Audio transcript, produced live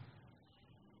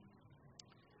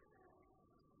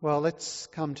Well, let's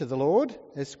come to the Lord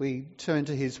as we turn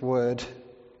to his word.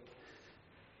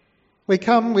 We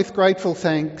come with grateful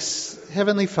thanks,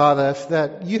 Heavenly Father,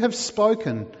 that you have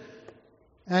spoken,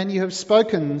 and you have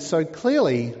spoken so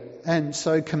clearly and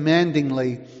so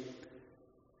commandingly.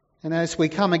 And as we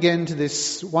come again to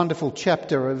this wonderful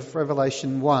chapter of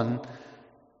Revelation 1,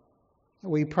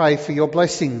 we pray for your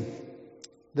blessing,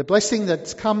 the blessing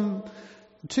that's come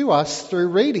to us through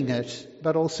reading it,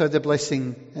 but also the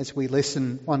blessing as we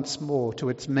listen once more to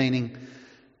its meaning.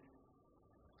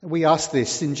 We ask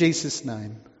this in Jesus'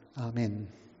 name. Amen.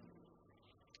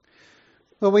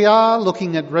 Well, we are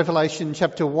looking at Revelation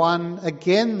chapter 1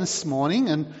 again this morning,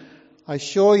 and I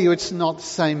assure you it's not the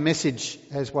same message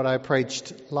as what I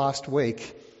preached last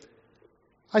week.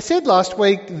 I said last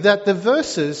week that the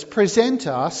verses present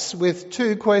us with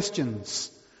two questions.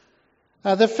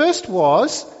 The first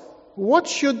was, what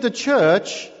should the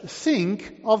church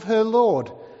think of her Lord?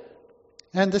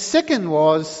 And the second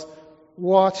was,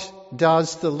 what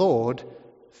does the Lord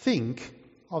think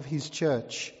of his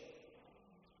church?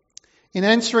 In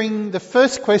answering the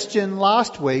first question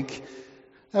last week,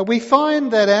 we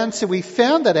found that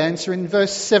answer in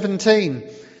verse 17.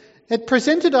 It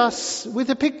presented us with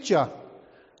a picture,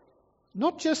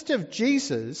 not just of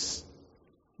Jesus,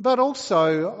 but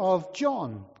also of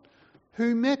John,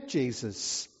 who met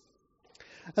Jesus.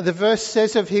 The verse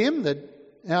says of him that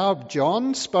our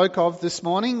John spoke of this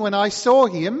morning, when I saw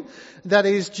him, that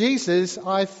is Jesus,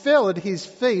 I fell at his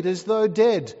feet as though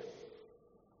dead.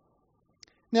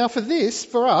 Now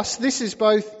for us, this is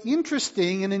both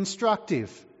interesting and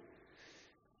instructive.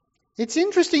 It's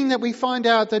interesting that we find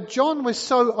out that John was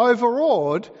so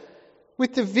overawed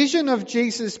with the vision of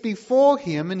Jesus before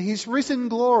him and his risen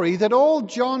glory that all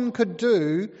John could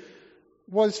do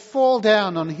was fall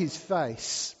down on his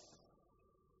face.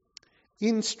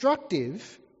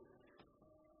 Instructive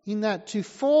in that to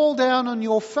fall down on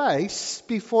your face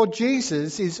before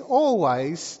Jesus is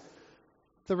always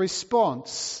the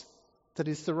response that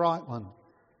is the right one.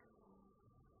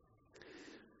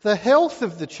 The health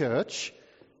of the church,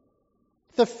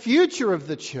 the future of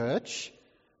the church,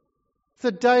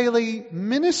 the daily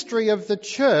ministry of the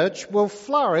church will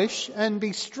flourish and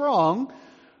be strong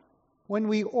when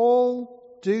we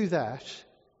all do that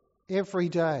every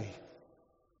day.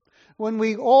 When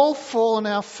we all fall on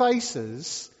our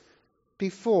faces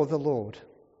before the Lord.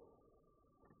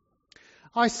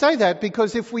 I say that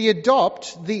because if we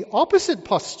adopt the opposite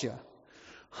posture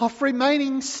of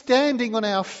remaining standing on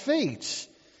our feet,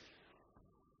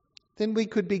 then we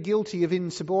could be guilty of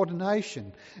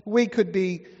insubordination. We could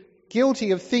be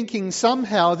guilty of thinking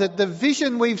somehow that the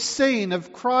vision we've seen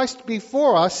of Christ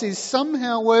before us is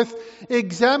somehow worth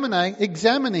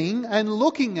examining and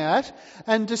looking at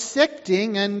and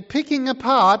dissecting and picking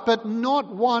apart, but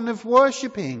not one of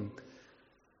worshipping.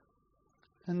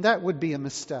 And that would be a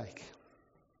mistake.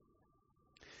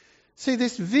 See,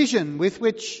 this vision with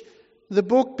which the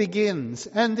book begins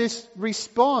and this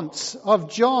response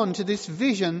of John to this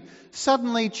vision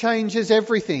suddenly changes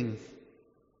everything.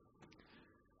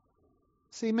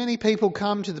 See, many people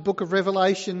come to the book of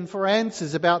Revelation for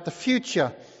answers about the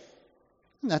future,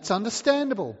 and that's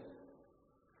understandable.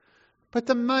 But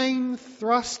the main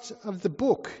thrust of the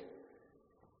book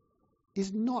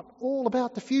is not all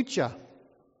about the future.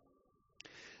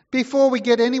 Before we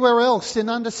get anywhere else in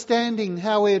understanding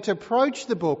how we're to approach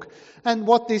the book and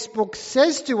what this book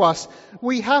says to us,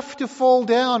 we have to fall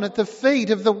down at the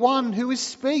feet of the one who is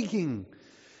speaking.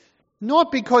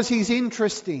 Not because he's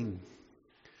interesting,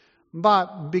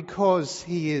 but because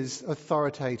he is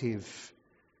authoritative.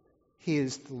 He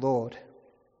is the Lord.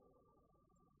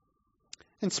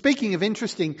 And speaking of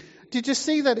interesting, did you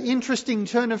see that interesting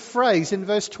turn of phrase in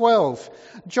verse 12?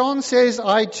 John says,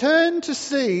 I turned to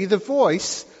see the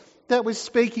voice that was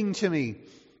speaking to me.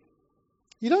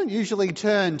 You don't usually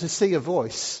turn to see a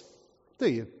voice, do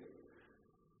you?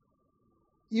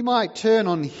 You might turn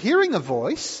on hearing a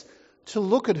voice to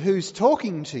look at who's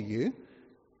talking to you.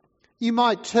 You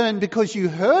might turn because you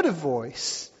heard a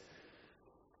voice.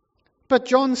 But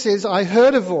John says, I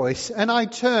heard a voice and I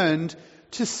turned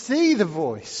to see the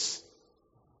voice.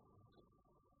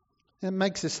 It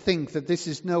makes us think that this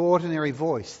is no ordinary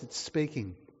voice that's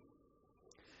speaking.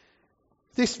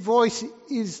 This voice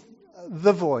is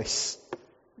the voice,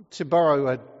 to borrow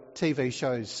a TV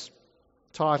show's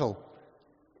title.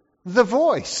 The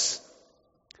voice.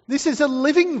 This is a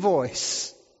living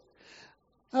voice.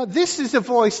 This is a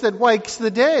voice that wakes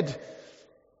the dead.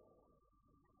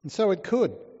 And so it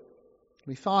could.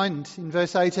 We find in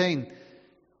verse 18,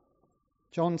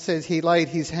 John says, he laid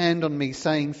his hand on me,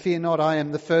 saying, fear not, I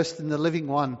am the first and the living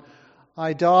one.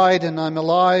 I died and I'm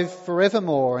alive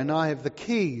forevermore, and I have the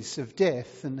keys of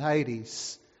death and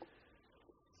Hades.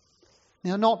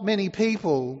 Now, not many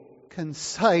people can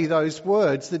say those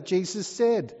words that Jesus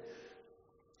said.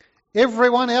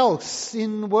 Everyone else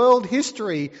in world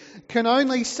history can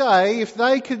only say, if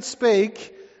they could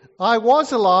speak, I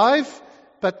was alive,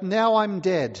 but now I'm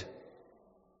dead.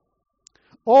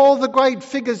 All the great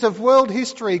figures of world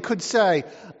history could say,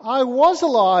 I was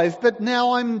alive, but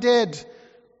now I'm dead.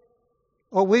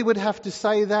 Or we would have to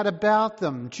say that about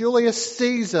them. Julius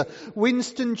Caesar,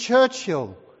 Winston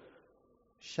Churchill,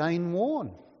 Shane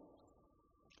Warne.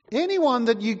 Anyone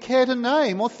that you care to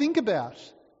name or think about.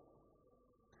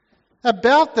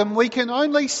 About them, we can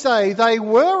only say they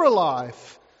were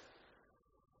alive,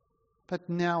 but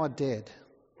now are dead.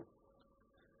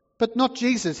 But not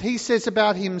Jesus. He says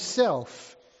about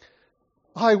himself,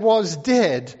 I was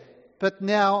dead, but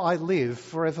now I live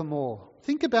forevermore.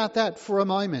 Think about that for a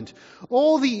moment.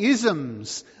 All the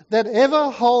isms that ever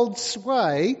hold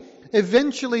sway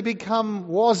eventually become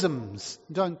wasms,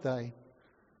 don't they?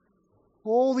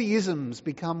 All the isms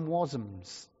become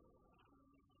wasms.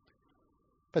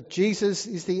 But Jesus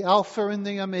is the Alpha and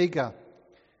the Omega.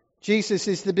 Jesus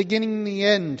is the beginning and the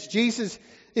end. Jesus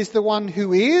is the one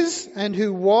who is and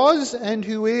who was and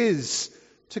who is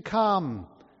to come.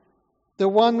 The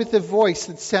one with the voice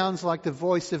that sounds like the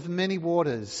voice of many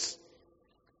waters.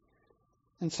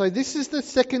 And so this is the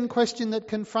second question that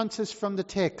confronts us from the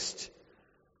text.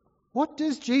 What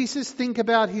does Jesus think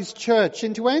about his church?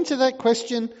 And to answer that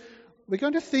question, we're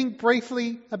going to think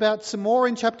briefly about some more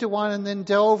in chapter 1 and then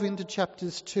delve into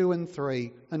chapters 2 and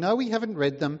 3. I know we haven't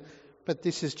read them, but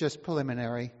this is just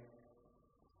preliminary.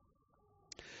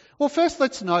 Well, first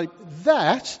let's note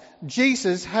that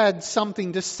Jesus had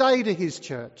something to say to his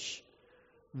church.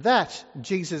 That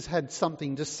Jesus had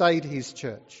something to say to his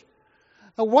church.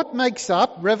 Now, what makes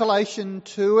up Revelation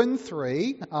 2 and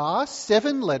 3 are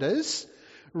 7 letters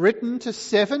written to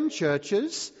 7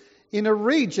 churches in a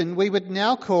region we would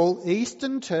now call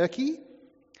Eastern Turkey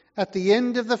at the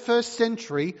end of the 1st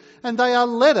century, and they are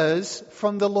letters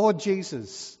from the Lord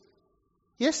Jesus.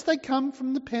 Yes, they come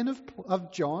from the pen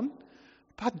of John,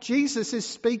 but Jesus is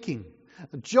speaking.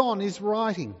 John is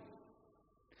writing.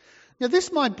 Now, this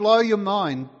might blow your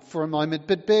mind for a moment,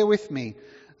 but bear with me.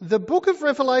 The book of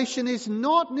Revelation is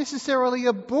not necessarily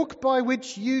a book by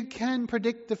which you can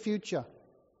predict the future.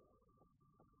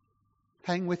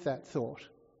 Hang with that thought.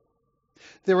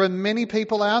 There are many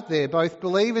people out there, both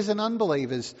believers and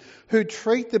unbelievers, who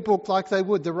treat the book like they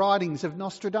would the writings of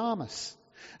Nostradamus.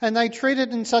 And they treat it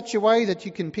in such a way that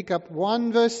you can pick up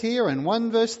one verse here and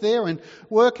one verse there and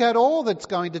work out all that's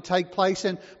going to take place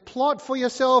and plot for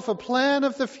yourself a plan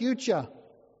of the future.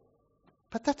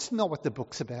 But that's not what the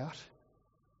book's about.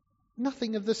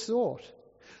 Nothing of the sort.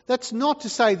 That's not to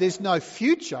say there's no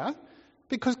future,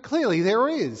 because clearly there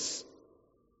is.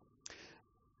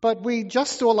 But we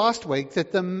just saw last week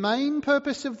that the main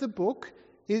purpose of the book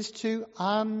is to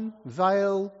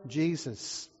unveil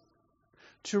Jesus,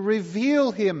 to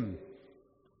reveal him,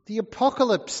 the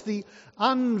apocalypse, the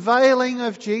unveiling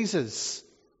of Jesus,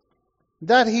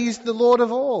 that he's the Lord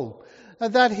of all,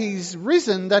 that he's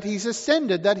risen, that he's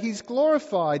ascended, that he's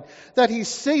glorified, that he's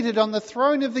seated on the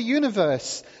throne of the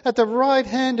universe at the right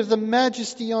hand of the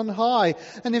Majesty on high.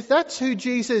 And if that's who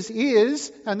Jesus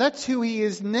is, and that's who he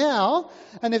is now,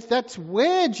 and if that's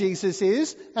where Jesus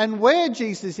is and where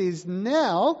Jesus is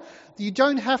now, you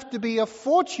don't have to be a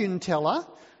fortune teller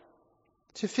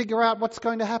to figure out what's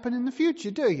going to happen in the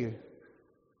future, do you?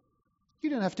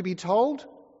 You don't have to be told.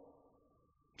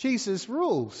 Jesus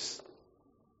rules.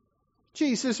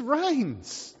 Jesus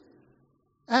reigns.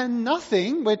 And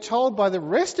nothing, we're told by the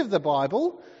rest of the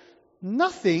Bible,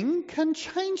 nothing can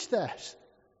change that.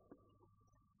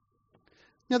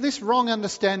 Now, this wrong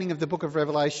understanding of the book of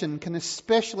Revelation can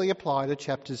especially apply to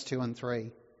chapters 2 and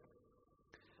 3.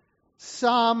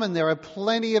 Some, and there are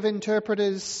plenty of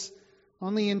interpreters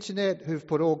on the internet who've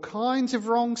put all kinds of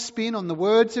wrong spin on the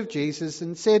words of Jesus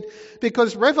and said,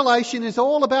 because Revelation is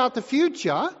all about the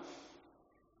future,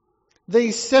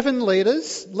 these 7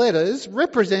 letters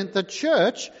represent the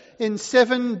church in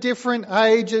 7 different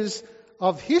ages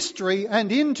of history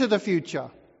and into the future.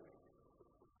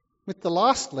 With the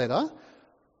last letter,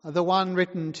 the one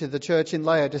written to the church in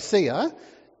Laodicea,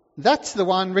 that's the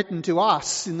one written to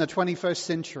us in the 21st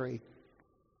century.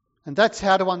 And that's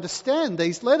how to understand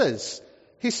these letters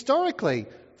historically.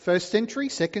 1st century,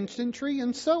 2nd century,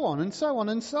 and so on, and so on,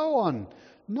 and so on.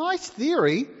 Nice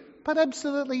theory, but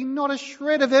absolutely not a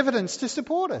shred of evidence to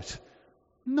support it.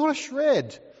 Not a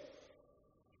shred.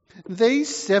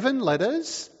 These 7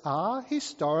 letters are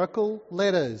historical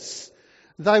letters.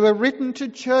 They were written to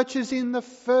churches in the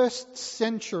first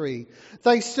century.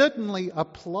 They certainly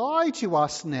apply to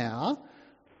us now,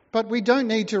 but we don't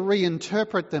need to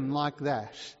reinterpret them like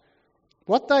that.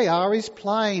 What they are is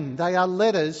plain. They are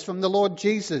letters from the Lord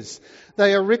Jesus.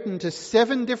 They are written to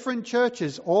 7 different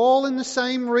churches, all in the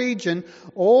same region,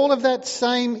 all of that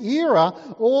same era,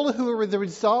 all who are the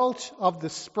result of the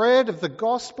spread of the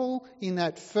gospel in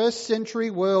that first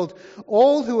century world,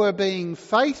 all who are being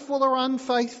faithful or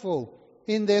unfaithful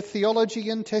in their theology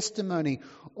and testimony,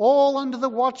 all under the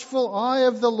watchful eye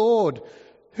of the Lord,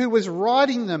 who was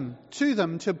writing them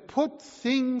to put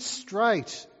things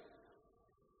straight.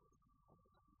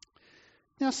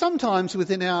 Now, sometimes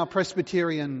within our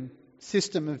Presbyterian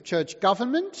system of church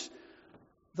government,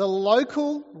 the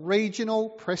local regional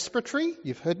presbytery,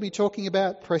 you've heard me talking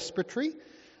about presbytery,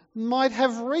 might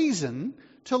have reason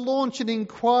to launch an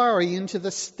inquiry into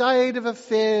the state of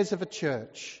affairs of a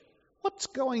church. What's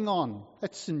going on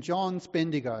at St John's,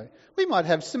 Bendigo? We might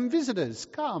have some visitors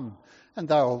come and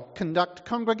they'll conduct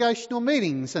congregational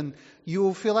meetings and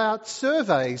you'll fill out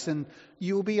surveys and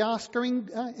you'll be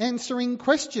answering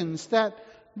questions that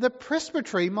the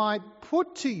presbytery might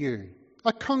put to you,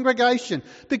 a congregation,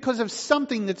 because of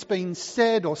something that's been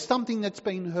said or something that's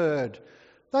been heard.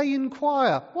 They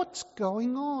inquire, what's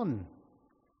going on?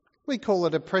 We call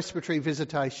it a presbytery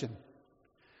visitation.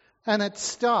 And it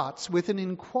starts with an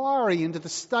inquiry into the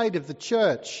state of the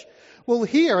church. Well,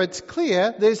 here it's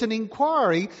clear there's an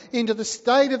inquiry into the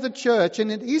state of the church,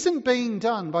 and it isn't being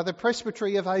done by the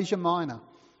Presbytery of Asia Minor.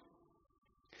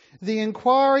 The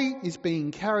inquiry is being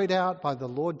carried out by the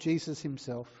Lord Jesus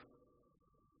himself.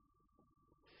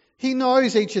 He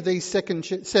knows each of these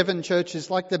 7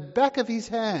 churches like the back of his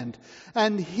hand,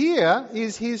 and here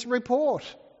is his report.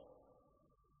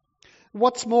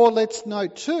 What's more, let's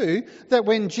note too that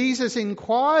when Jesus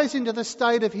inquires into the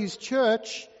state of his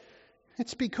church,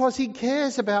 it's because he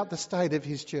cares about the state of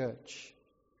his church.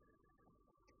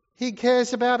 He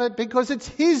cares about it because it's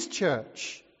his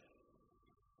church.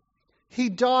 He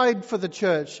died for the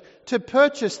church, to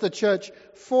purchase the church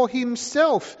for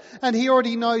himself. And he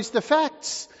already knows the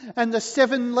facts. And the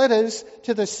 7 letters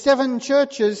to the 7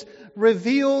 churches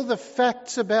reveal the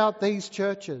facts about these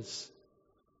churches.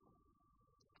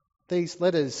 These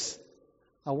letters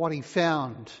are what he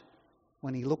found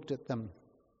when he looked at them.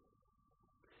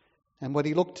 And what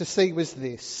he looked to see was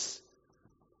this: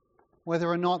 whether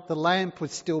or not the lamp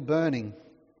was still burning,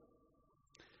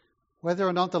 whether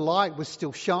or not the light was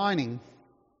still shining.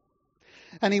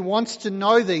 And he wants to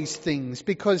know these things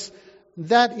because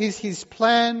that is his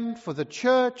plan for the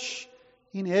church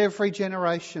in every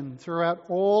generation, throughout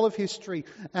all of history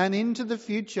and into the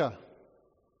future.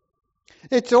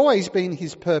 It's always been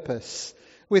his purpose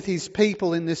with his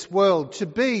people in this world to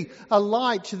be a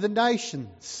light to the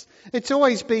nations. It's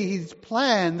always been his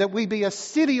plan that we be a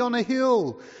city on a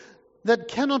hill that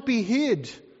cannot be hid.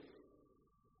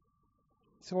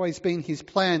 It's always been his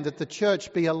plan that the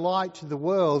church be a light to the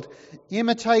world,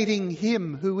 imitating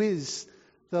him who is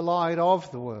the light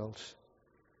of the world.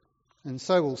 And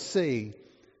so we'll see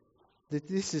that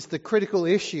this is the critical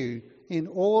issue in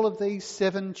all of these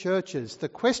 7 churches. The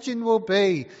question will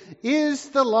be, is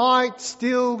the light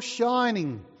still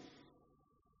shining?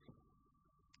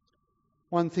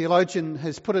 One theologian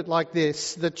has put it like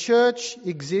this: the church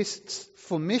exists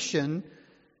for mission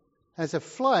as a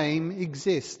flame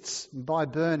exists by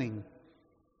burning.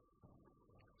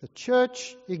 The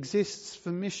church exists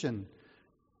for mission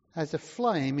as a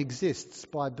flame exists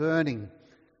by burning.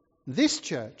 This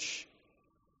church,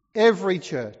 every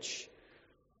church,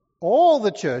 all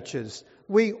the churches,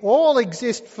 we all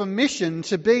exist for mission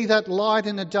to be that light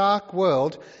in a dark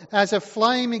world as a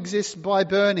flame exists by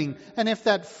burning. And if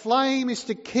that flame is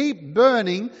to keep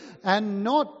burning and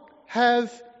not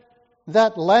have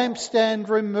that lampstand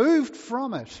removed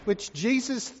from it, which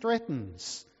Jesus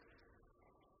threatens,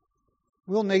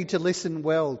 we'll need to listen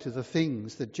well to the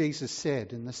things that Jesus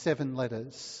said in the 7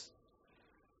 letters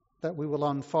that we will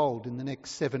unfold in the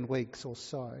next 7 weeks or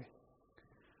so.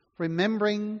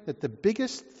 Remembering that the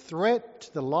biggest threat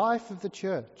to the life of the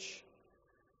church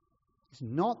is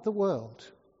not the world,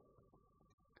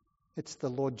 it's the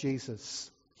Lord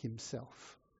Jesus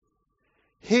himself.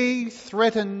 He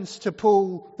threatens to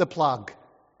pull the plug.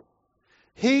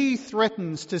 He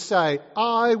threatens to say,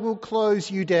 I will close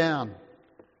you down.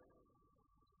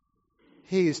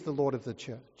 He is the Lord of the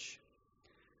church.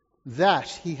 That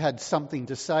he had something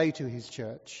to say to his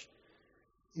church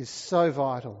is so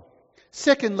vital.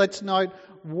 Second, let's note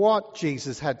what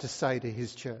Jesus had to say to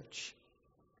his church.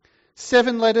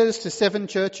 7 letters to 7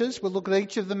 churches. We'll look at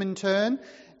each of them in turn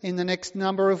in the next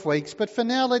number of weeks. But for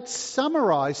now, let's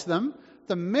summarise them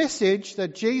the message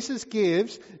that Jesus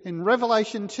gives in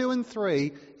Revelation 2 and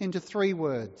 3 into 3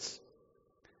 words: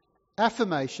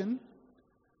 affirmation,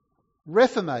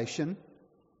 reformation,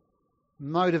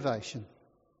 motivation.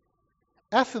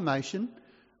 Affirmation,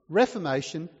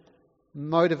 reformation,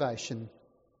 motivation.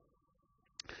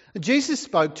 Jesus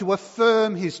spoke to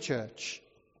affirm his church.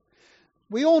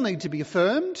 We all need to be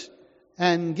affirmed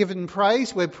and given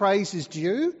praise where praise is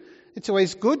due. It's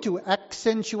always good to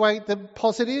accentuate the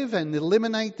positive and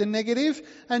eliminate the negative,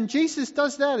 and Jesus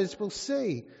does that, as we'll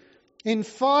see. In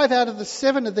 5 out of the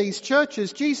 7 of these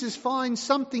churches, Jesus finds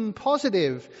something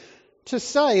positive to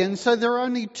say, and so there are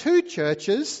only 2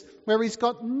 churches where he's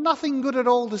got nothing good at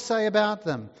all to say about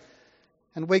them.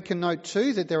 And we can note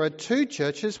too that there are 2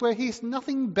 churches where he has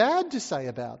nothing bad to say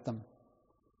about them.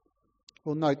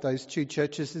 We'll note those 2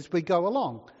 churches as we go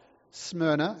along: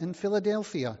 Smyrna and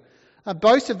Philadelphia.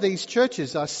 Both of these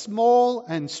churches are small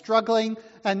and struggling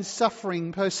and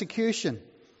suffering persecution.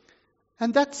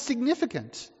 And that's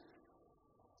significant.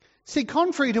 See,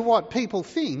 contrary to what people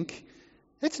think,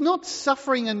 it's not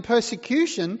suffering and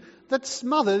persecution that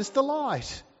smothers the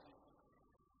light.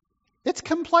 It's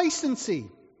complacency.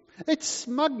 It's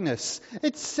smugness.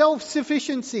 It's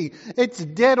self-sufficiency. It's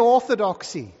dead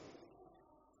orthodoxy.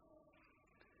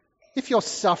 If you're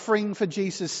suffering for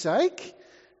Jesus' sake,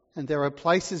 and there are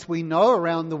places we know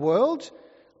around the world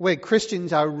where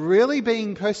Christians are really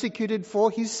being persecuted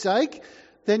for his sake,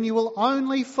 then you will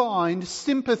only find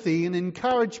sympathy and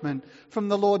encouragement from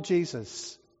the Lord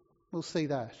Jesus. We'll see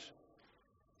that.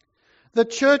 The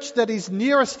church that is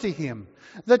nearest to him,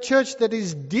 the church that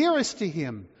is dearest to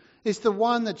him, is the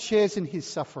one that shares in his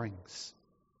sufferings.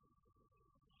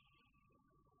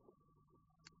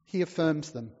 He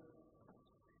affirms them.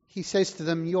 He says to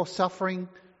them, "You're suffering,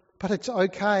 but it's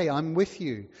okay, I'm with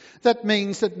you." That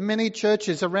means that many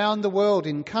churches around the world,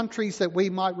 in countries that we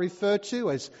might refer to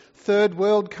as third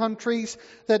world countries,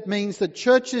 that means that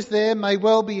churches there may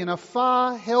well be in a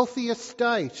far healthier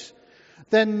state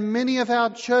than many of our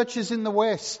churches in the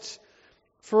West,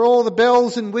 for all the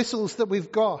bells and whistles that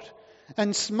we've got,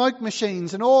 and smoke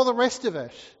machines and all the rest of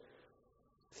it,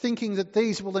 thinking that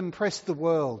these will impress the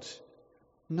world.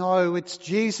 No, it's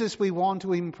Jesus we want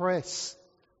to impress,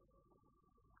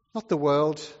 not the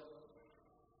world.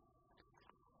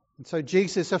 And so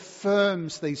Jesus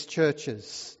affirms these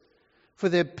churches for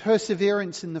their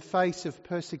perseverance in the face of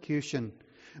persecution.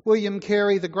 William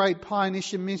Carey, the great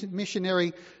pioneer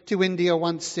missionary to India,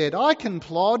 once said, "I can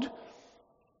plod.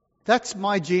 That's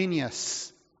my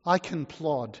genius. I can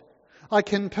plod. I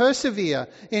can persevere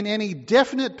in any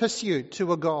definite pursuit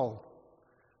to a goal."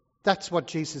 That's what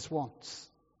Jesus wants.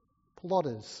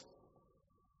 Plodders.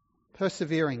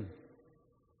 Persevering.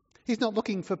 He's not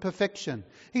looking for perfection.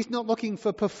 He's not looking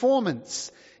for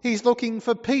performance. He's looking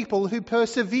for people who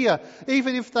persevere,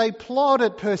 even if they plod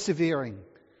at persevering.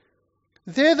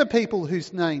 They're the people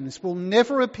whose names will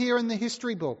never appear in the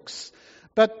history books,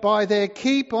 but by their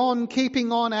keep on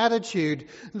keeping on attitude,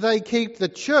 they keep the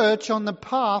church on the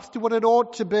path to what it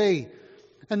ought to be.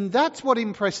 And that's what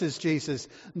impresses Jesus.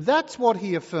 That's what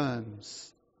he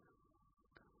affirms.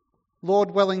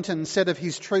 Lord Wellington said of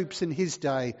his troops in his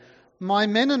day, "My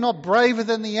men are not braver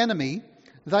than the enemy,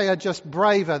 they are just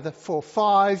braver for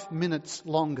 5 minutes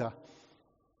longer."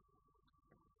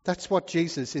 That's what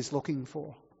Jesus is looking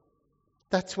for.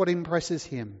 That's what impresses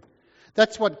him.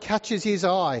 That's what catches his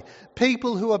eye.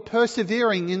 People who are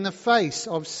persevering in the face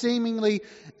of seemingly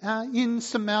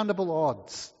insurmountable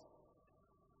odds.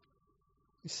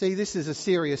 You see, this is a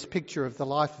serious picture of the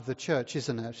life of the church,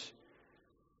 isn't it?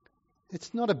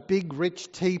 It's not a big,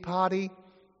 rich tea party.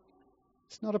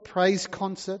 It's not a praise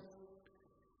concert.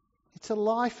 It's a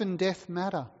life and death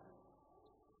matter.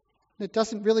 It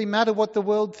doesn't really matter what the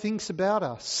world thinks about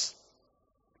us.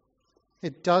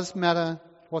 It does matter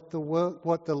what the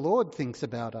Lord thinks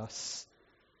about us.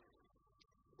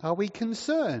 Are we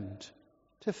concerned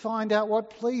to find out what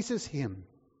pleases him?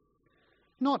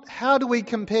 Not how do we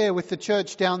compare with the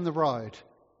church down the road?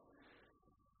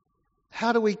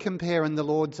 How do we compare in the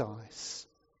Lord's eyes?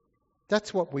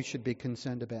 That's what we should be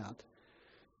concerned about.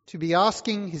 To be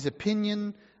asking his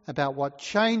opinion about what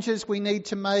changes we need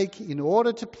to make in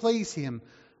order to please him,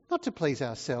 not to please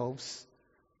ourselves,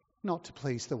 not to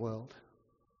please the world.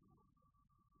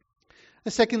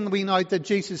 Secondly, we note that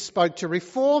Jesus spoke to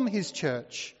reform his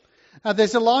church.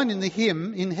 There's a line in the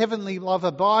hymn, "In heavenly love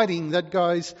abiding," that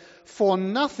goes, "For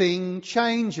nothing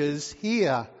changes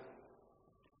here."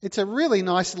 It's a really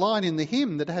nice line in the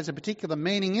hymn that has a particular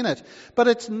meaning in it, but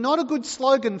it's not a good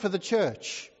slogan for the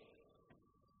church.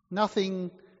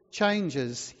 Nothing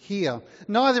changes here.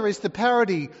 Neither is the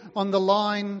parody on the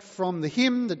line from the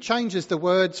hymn that changes the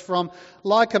words from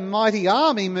like a mighty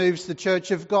army moves the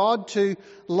church of God to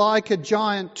like a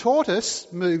giant tortoise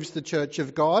moves the church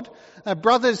of God.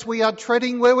 Brothers, we are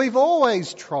treading where we've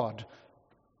always trod.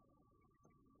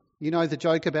 You know the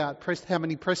joke about how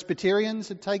many Presbyterians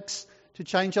it takes to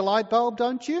change a light bulb,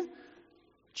 don't you?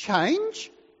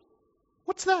 Change?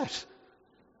 What's that?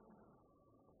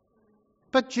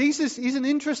 But Jesus isn't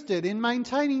interested in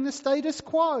maintaining the status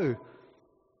quo.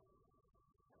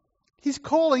 He's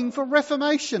calling for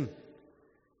reformation.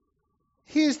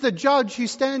 Here's the judge who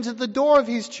stands at the door of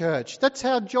his church. That's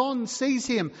how John sees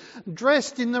him,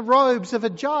 dressed in the robes of a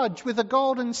judge with a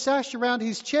golden sash around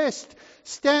his chest,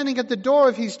 standing at the door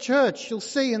of his church. You'll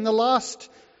see in the last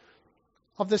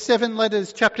of the 7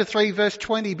 letters, chapter 3, verse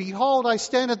 20, "Behold, I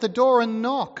stand at the door and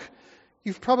knock."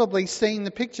 You've probably seen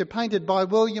the picture painted by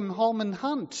William Holman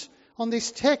Hunt on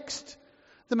this text.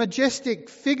 The majestic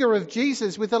figure of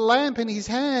Jesus with a lamp in his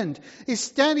hand is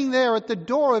standing there at the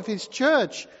door of his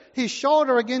church, his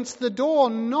shoulder against the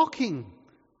door, knocking.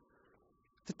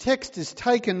 The text is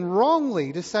taken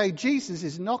wrongly to say Jesus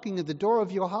is knocking at the door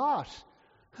of your heart.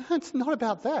 It's not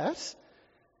about that.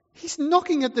 He's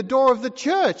knocking at the door of the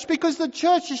church because the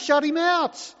church has shut him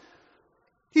out.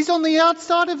 He's on the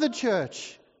outside of the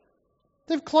church.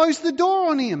 They've closed the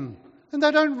door on him and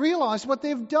they don't realise what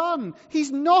they've done.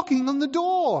 He's knocking on the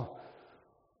door.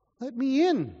 Let me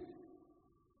in.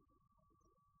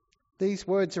 These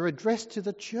words are addressed to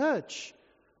the church,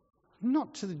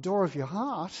 not to the door of your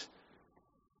heart.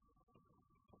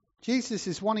 Jesus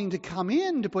is wanting to come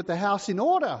in to put the house in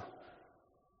order.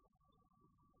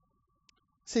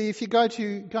 See, if you're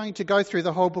going to go through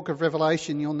the whole book of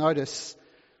Revelation, you'll notice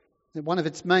that one of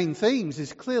its main themes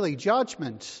is clearly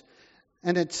judgment.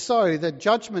 And it's so that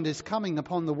judgment is coming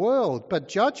upon the world, but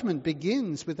judgment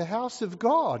begins with the house of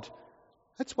God.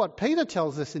 That's what Peter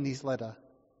tells us in his letter.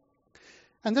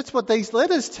 And that's what these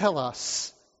letters tell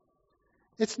us.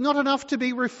 It's not enough to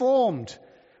be reformed.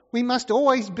 We must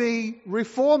always be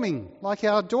reforming, like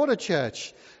our daughter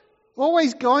church.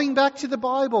 Always going back to the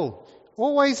Bible.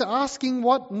 Always asking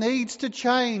what needs to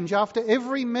change after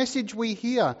every message we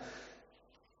hear.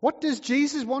 What does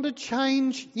Jesus want to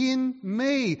change in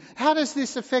me? How does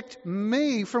this affect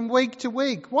me from week to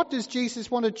week? What does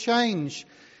Jesus want to change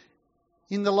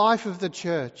in the life of the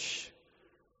church?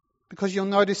 Because you'll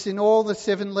notice in all the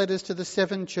 7 letters to the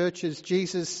 7 churches,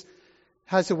 Jesus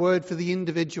has a word for the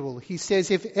individual. He says,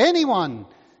 if anyone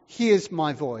hears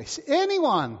my voice,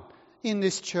 anyone in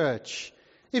this church,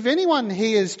 if anyone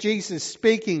hears Jesus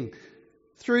speaking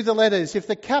through the letters, if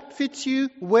the cap fits you,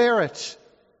 wear it.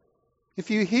 If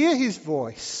you hear his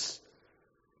voice,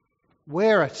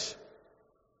 wear it.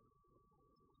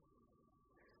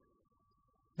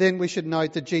 Then we should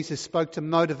note that Jesus spoke to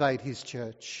motivate his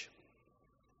church.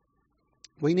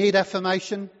 We need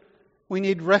affirmation, we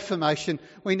need reformation,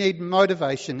 we need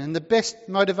motivation. And the best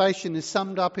motivation is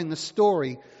summed up in the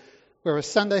story where a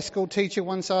Sunday school teacher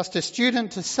once asked a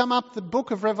student to sum up the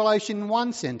book of Revelation in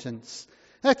one sentence.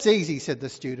 That's easy, said the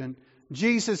student.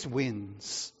 Jesus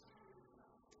wins.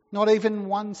 Not even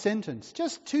one sentence,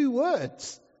 just 2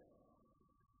 words.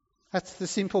 That's the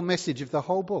simple message of the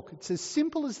whole book. It's as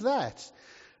simple as that.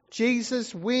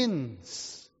 Jesus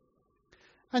wins.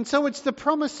 And so it's the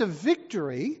promise of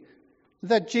victory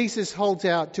that Jesus holds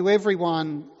out to every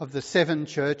one of the 7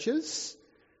 churches.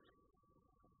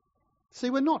 See,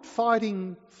 we're not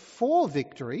fighting for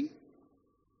victory.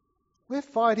 We're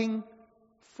fighting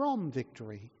from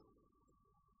victory.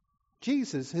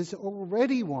 Jesus has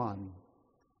already won.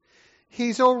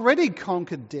 He's already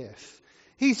conquered death.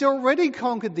 He's already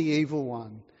conquered the evil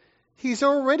one. He's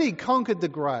already conquered the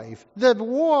grave. The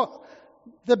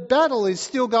battle is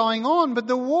still going on, but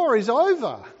the war is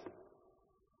over.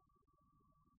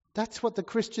 That's what the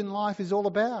Christian life is all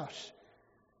about.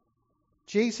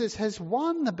 Jesus has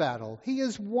won the battle. He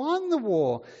has won the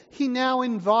war. He now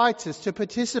invites us to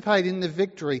participate in the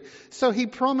victory. So he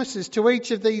promises to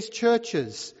each of these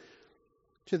churches,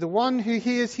 to the one who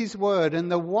hears his word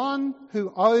and the one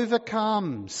who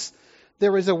overcomes,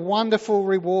 there is a wonderful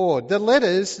reward. The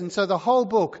letters, and so the whole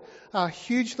book, are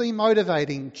hugely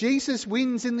motivating. Jesus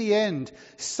wins in the end.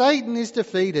 Satan is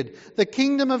defeated. The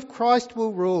kingdom of Christ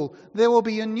will rule. There will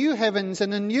be a new heavens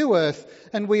and a new earth,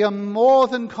 and we are more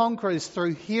than conquerors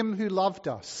through him who loved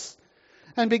us.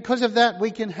 And because of that, we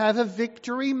can have a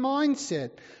victory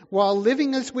mindset while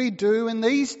living as we do in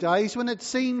these days when it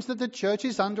seems that the church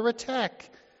is under attack.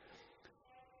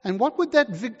 And what would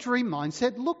that victory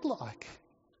mindset look like?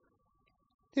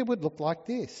 It would look like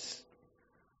this.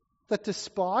 that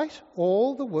despite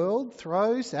all the world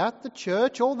throws at the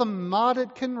church, all the mud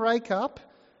it can rake up,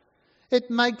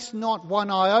 it makes not one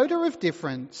iota of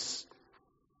difference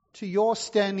to your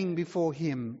standing before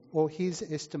him or his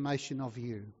estimation of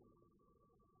you.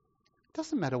 It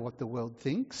doesn't matter what the world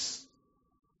thinks.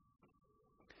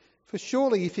 For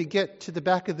surely if you get to the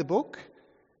back of the book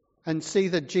and see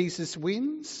that Jesus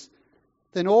wins,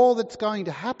 then all that's going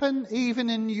to happen, even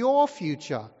in your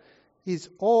future, is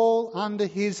all under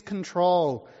his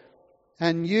control.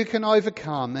 And you can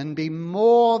overcome and be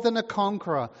more than a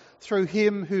conqueror through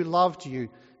him who loved you,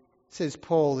 says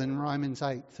Paul in Romans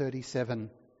 8:37.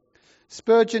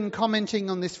 Spurgeon, commenting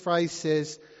on this phrase,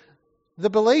 says, "The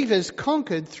believers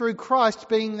conquered through Christ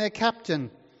being their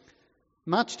captain.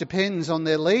 Much depends on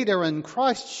their leader, and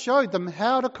Christ showed them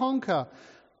how to conquer.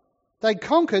 They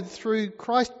conquered through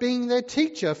Christ being their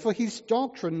teacher, for his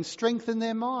doctrine strengthened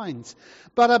their minds.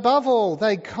 But above all,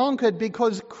 they conquered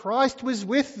because Christ was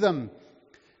with them.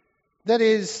 That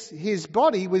is, his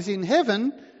body was in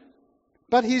heaven,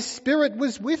 but his spirit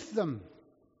was with them."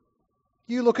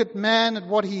 You look at man, at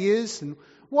what he is, and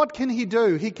what can he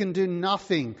do? He can do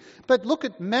nothing. But look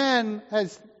at man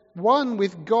as one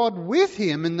with God with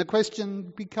him, and the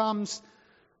question becomes,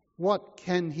 what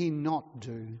can he not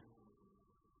do?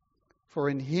 For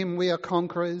in him we are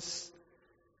conquerors,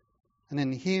 and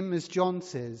in him, as John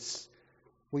says,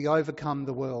 we overcome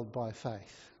the world by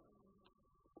faith.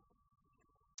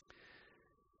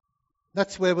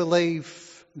 That's where we'll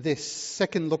leave this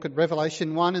second look at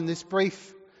Revelation 1 and this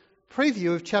brief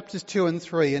preview of chapters 2 and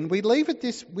 3. And we leave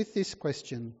it with this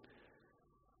question.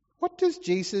 What does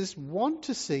Jesus want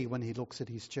to see when he looks at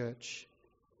his church?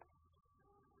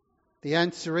 The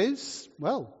answer is,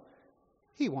 well,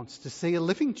 he wants to see a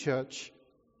living church.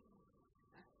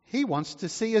 He wants to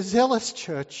see a zealous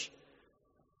church.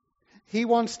 He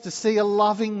wants to see a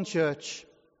loving church.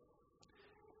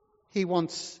 He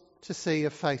wants to see a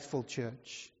faithful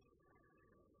church.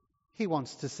 He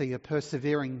wants to see a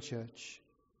persevering church.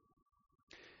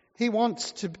 He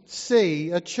wants to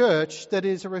see a church that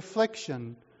is a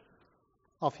reflection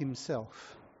of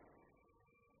himself.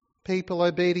 People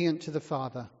obedient to the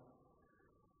Father.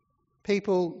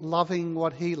 People loving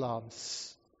what he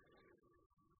loves.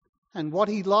 And what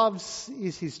he loves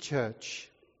is his church.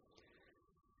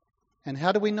 And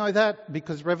how do we know that?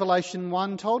 Because Revelation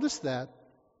 1 told us that.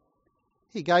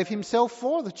 He gave himself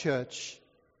for the church.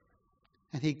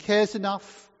 And he cares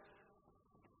enough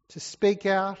to speak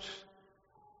out.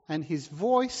 And his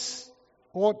voice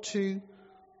ought to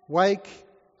wake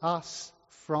us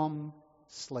from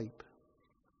sleep.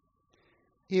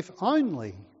 If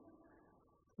only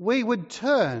we would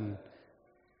turn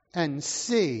and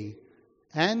see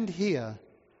and hear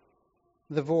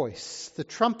the voice, the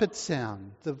trumpet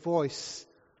sound, the voice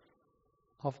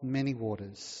of many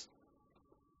waters.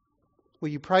 Will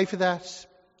you pray for that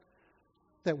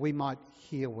we might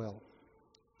hear well?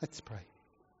 Let's pray.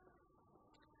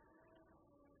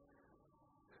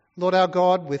 Lord our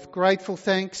God, with grateful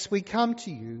thanks we come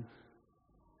to you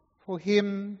for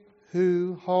him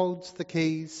who holds the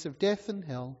keys of death and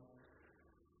hell,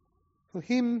 for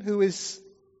him who is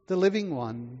the living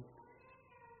one.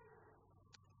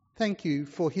 Thank you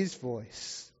for his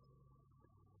voice.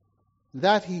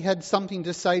 That he had something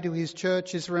to say to his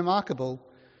church is remarkable,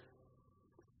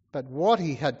 but what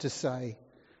he had to say,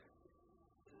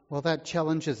 well, that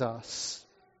challenges us.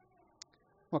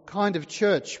 What kind of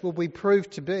church will we prove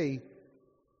to be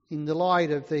in the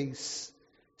light of these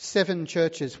 7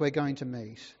 churches we're going to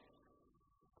meet?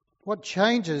 What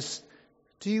changes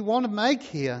do you want to make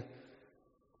here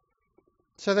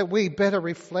so that we better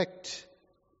reflect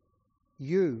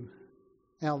you,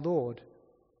 our Lord,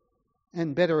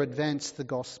 and better advance the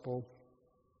gospel?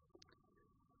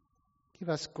 Give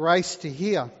us grace to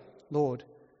hear, Lord,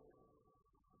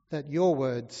 that your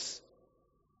words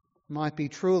might be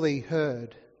truly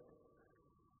heard,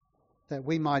 that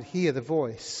we might hear the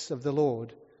voice of the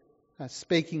Lord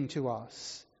speaking to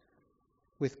us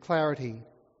with clarity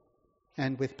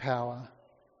and with power.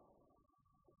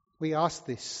 We ask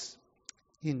this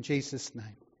in Jesus'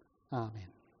 name.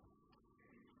 Amen.